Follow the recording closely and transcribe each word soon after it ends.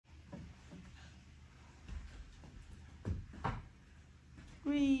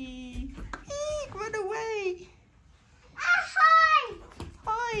Whee! Run away! Hide!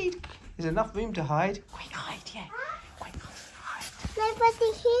 Hide! There's enough room to hide. Quick, hide, yeah. Quick, hide.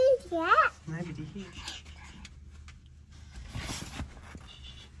 Nobody hears yet. Nobody hears.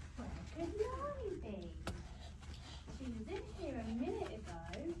 Good morning. She was in here a minute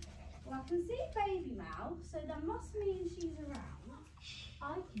ago. Well, I can see Baby Mouse, so that must mean she's around.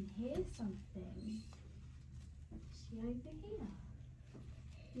 I can hear something. Is she over here?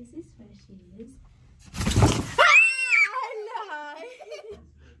 Is this where she is?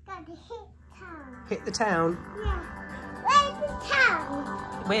 Gotta hit town. Hit the town. Yeah. Where's the town?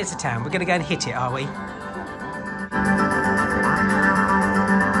 Where's the town? We're going to go and hit it, are we?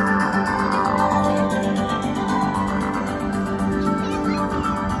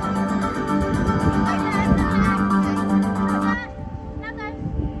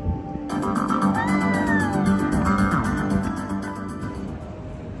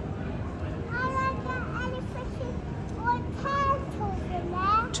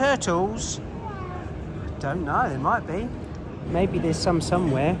 Turtles? Yeah. Don't know, there might be. Maybe there's some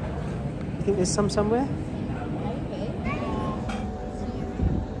somewhere. You think there's some somewhere?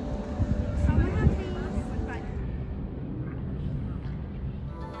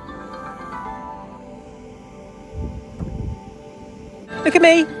 Look at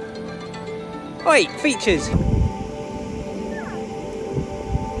me! Oi, features!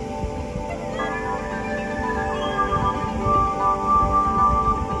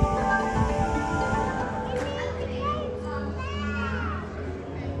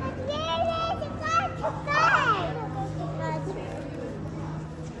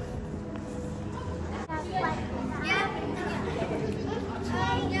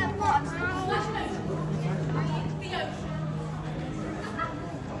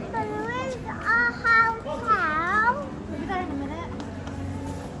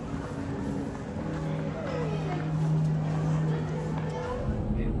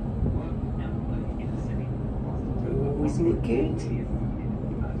 Isn't it good?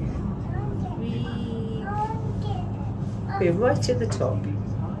 We're right at the top.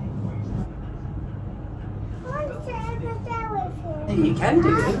 You can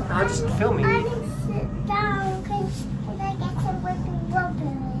do it. I'm just filming I you. need to sit down because I get a wibbly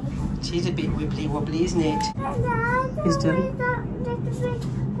wobbly. She's a bit wibbly wobbly, isn't it? Hello, Who's doing?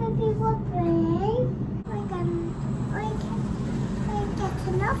 Wibbly wobbly. I get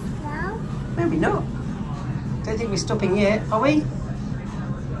enough now. Maybe not. Don't think we're stopping yet, are we? Yeah.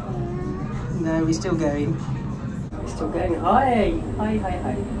 No, we're still going. We're still going. Hi! Hi, hi,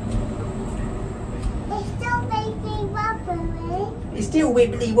 hi. It's still wibbly wobbly. It's still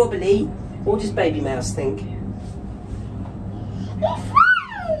wibbly wobbly. What does Baby Mouse think? It's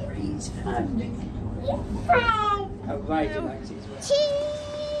fun! It's fun. It's fun! Oh, right, you like it as well. Cheese!